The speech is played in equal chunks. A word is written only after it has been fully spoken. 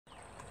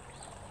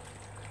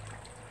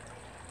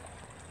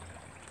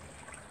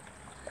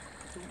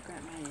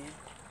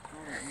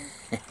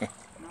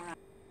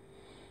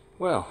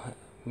Well,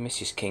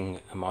 Mrs. King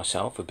and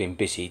myself have been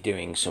busy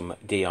doing some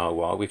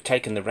DIY. We've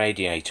taken the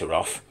radiator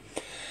off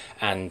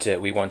and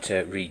we want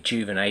to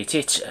rejuvenate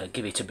it,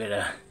 give it a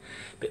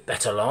bit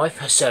better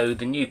life. So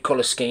the new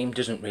colour scheme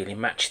doesn't really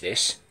match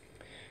this.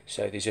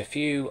 So there's a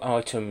few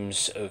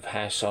items of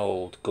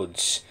household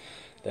goods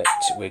that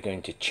we're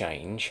going to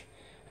change,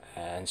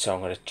 and so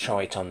I'm going to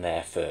try it on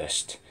there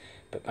first.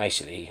 But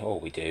basically all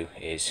we do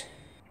is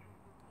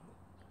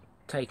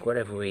take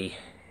whatever we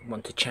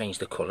want to change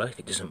the colour. If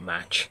it doesn't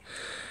match,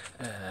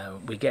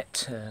 we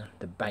get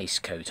the base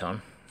coat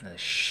on. The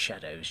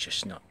shadow's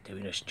just not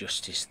doing us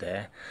justice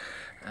there,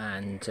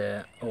 and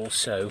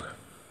also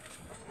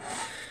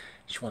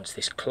she wants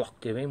this clock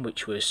doing,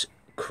 which was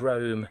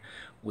chrome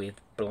with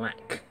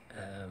black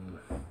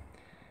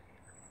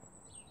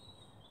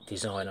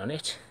design on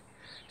it.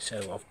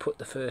 So I've put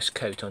the first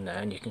coat on now,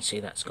 and you can see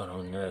that's gone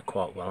on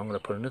quite well. I'm going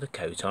to put another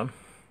coat on,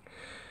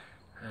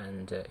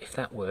 and if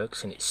that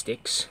works and it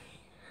sticks,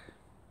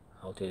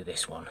 I'll do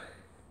this one.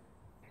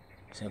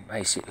 So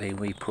basically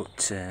we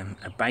put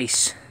a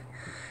base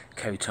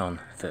coat on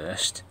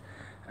first,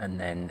 and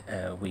then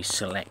we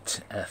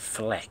select a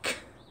fleck.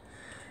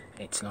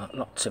 It's like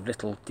lots of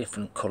little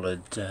different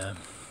coloured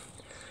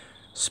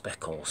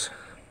speckles.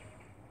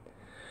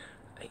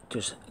 It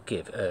does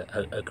give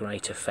a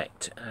great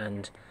effect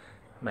and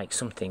make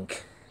something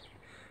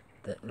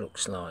that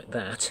looks like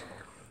that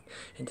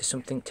into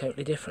something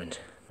totally different.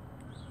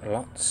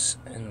 Lots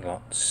and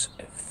lots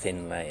of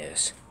thin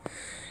layers.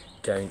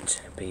 Don't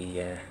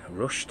be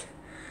rushed,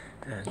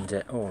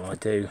 and all I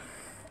do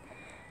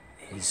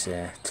is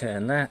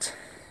turn that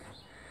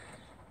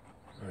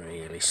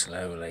really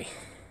slowly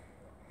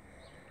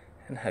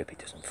and hope it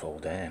doesn't fall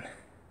down.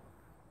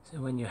 So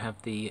when you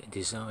have the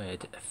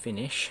desired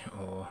finish,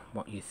 or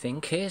what you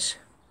think is,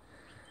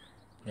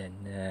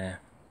 then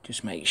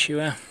just make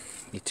sure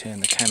you turn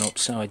the can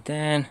upside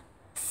down,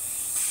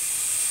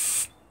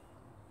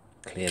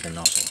 clear the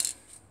nozzle.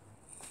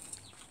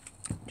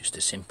 Just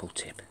a simple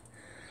tip.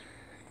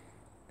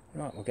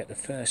 Right, we'll get the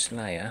first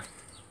layer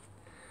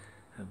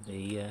of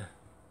the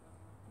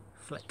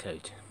fleck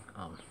coat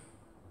on.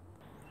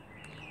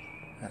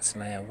 That's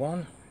layer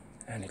one,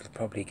 and it'll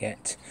probably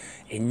get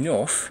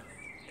enough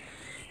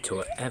to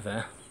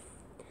whatever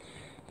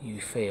you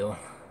feel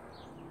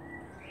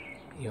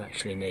you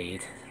actually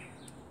need.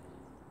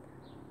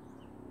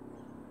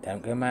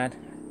 Don't go mad,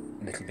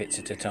 little bits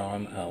at a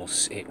time,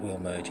 else it will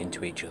merge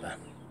into each other.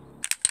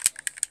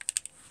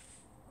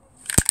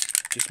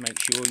 Just make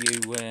sure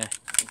you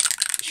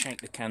shake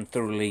the can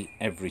thoroughly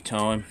every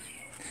time.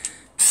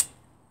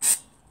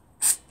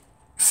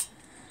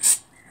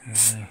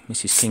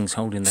 Mrs. King's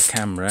holding the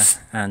camera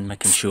and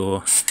making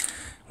sure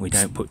we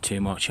don't put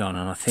too much on,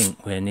 and I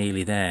think we're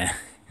nearly there.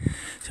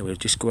 So we'll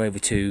just go over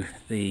to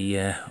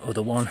the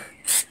other one.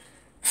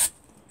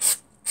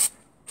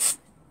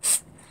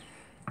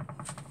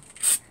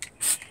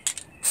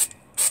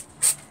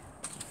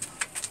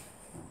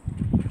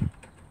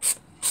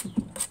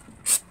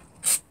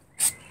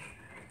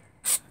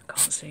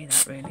 Can't see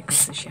that really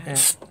because the shadow.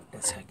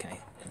 That's okay.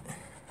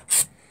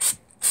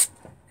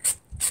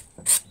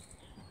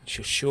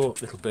 Just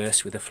short little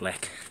bursts with a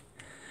fleck.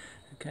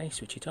 Okay,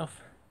 switch it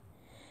off.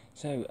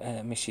 So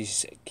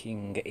Mrs.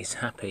 King is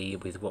happy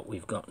with what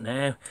we've got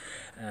now,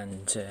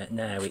 and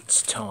now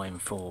it's time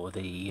for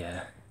the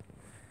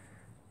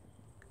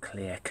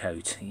clear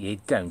coat. You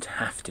don't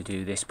have to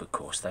do this, but of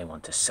course they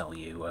want to sell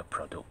you a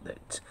product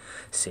that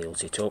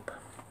seals it up.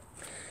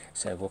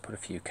 So we'll put a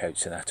few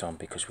coats of that on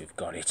because we've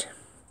got it,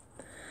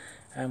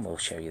 and we'll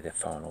show you the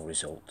final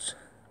results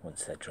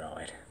once they're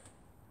dried.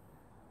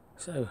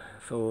 So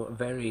for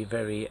very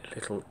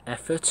little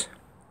effort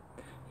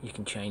you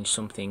can change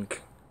something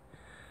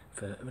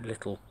for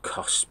little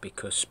cost,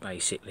 because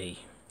basically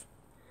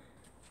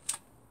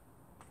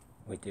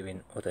we're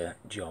doing other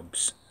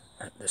jobs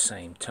at the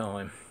same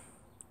time.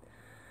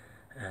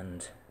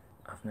 And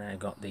I've now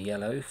got the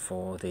yellow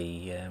for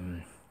the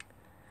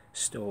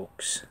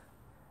stork's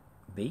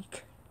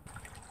beak.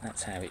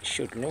 That's how it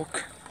should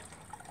look.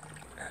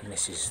 And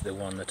this is the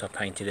one that I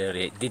painted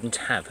earlier. It didn't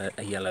have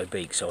a yellow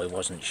beak, so I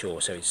wasn't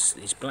sure. So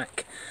his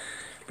black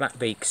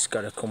beak's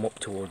got to come up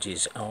towards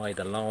his eye,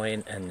 the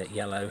line, and the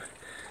yellow.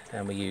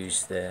 And we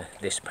use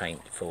this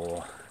paint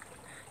for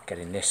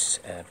getting this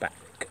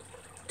back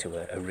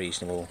to a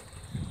reasonable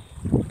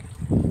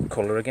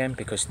colour again,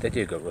 because they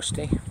do go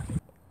rusty.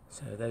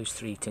 So those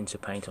three tints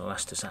of paint will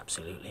last us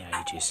absolutely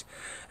ages.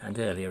 And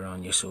earlier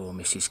on you saw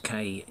Mrs.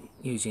 K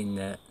using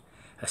a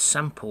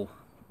sample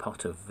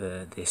pot of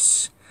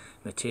this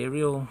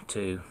material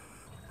to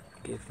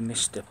give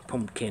Mr.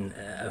 Pumpkin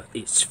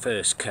its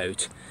first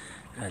coat,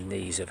 and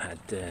these have had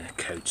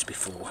coats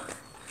before.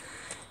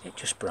 It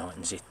just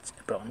brightens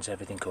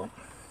everything up.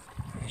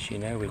 As you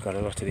know, we've got a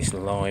lot of this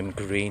lime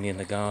green in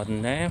the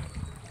garden now,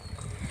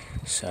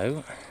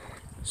 so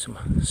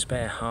some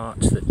spare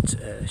hearts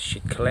that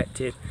she'd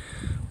collected,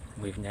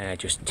 we've now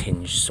just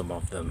tinged some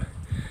of them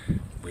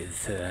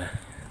with the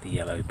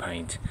yellow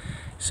paint.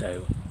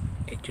 So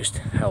it just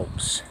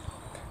helps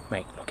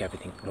make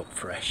everything look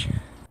fresh.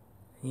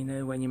 You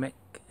know, when you make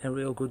a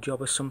real good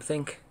job of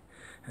something,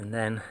 and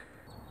then,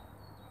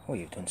 oh,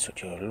 you've done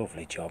such a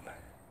lovely job,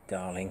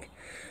 darling.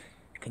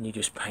 Can you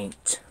just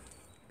paint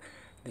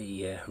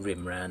the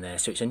rim round there?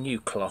 So it's a new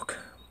clock,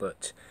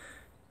 but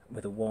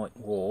with a white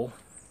wall.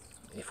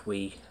 If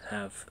we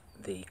have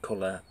the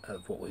colour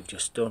of what we've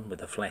just done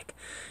with a fleck,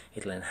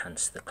 it'll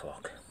enhance the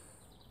clock.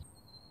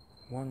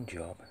 One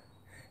job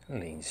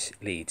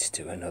leads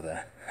to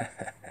another.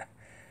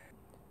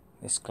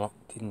 This clock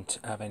didn't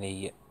have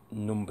any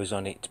numbers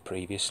on it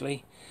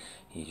previously.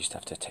 You just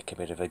have to take a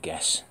bit of a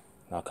guess,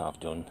 like I've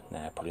done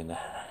now, putting the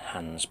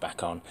hands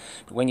back on.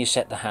 But when you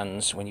set the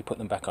hands, when you put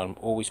them back on,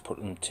 always put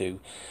them to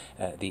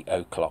the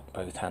O clock,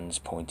 both hands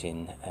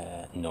pointing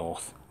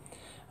north,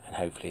 and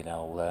hopefully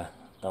they'll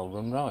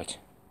run right.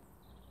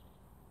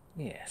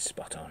 Yeah,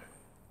 spot on.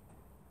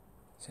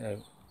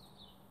 So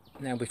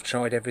now we've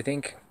tried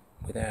everything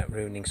without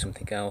ruining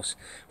something else,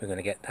 we're going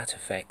to get that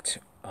effect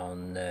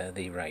on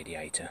the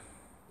radiator.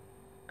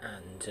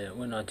 And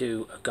when I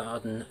do a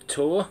garden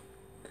tour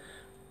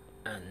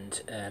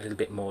and a little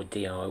bit more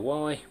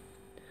DIY,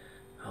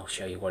 I'll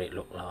show you what it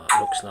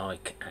looks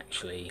like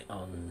actually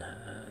on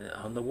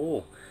the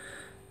wall.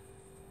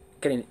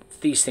 Getting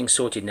these things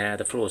sorted now,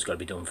 the floor's got to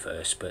be done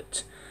first,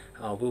 but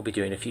I will be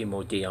doing a few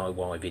more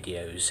DIY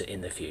videos in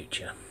the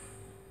future.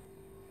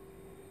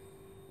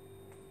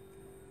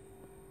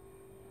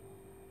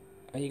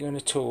 Are you going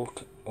to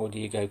talk, or do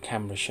you go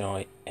camera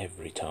shy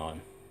every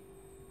time?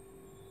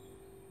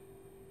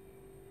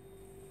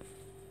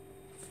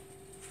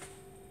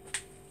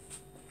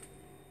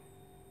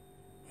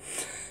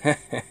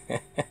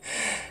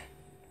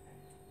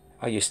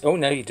 Oh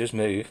no, he does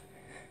move.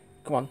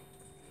 Come on.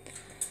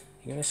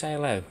 You're going to say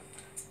hello?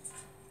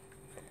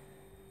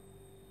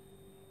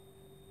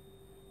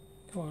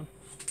 Come on.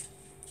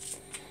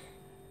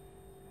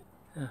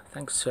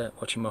 Thanks for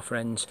watching, my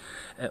friends.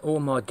 All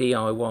my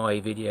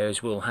DIY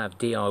videos will have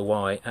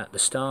DIY at the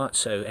start,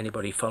 so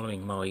anybody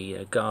following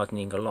my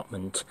gardening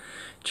allotment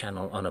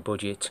channel on a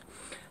budget,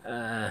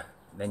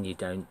 then you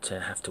don't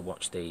have to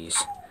watch these.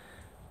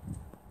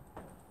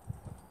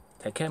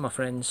 Take care, my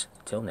friends.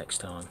 Till next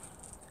time.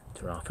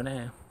 Ta-ra for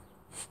now.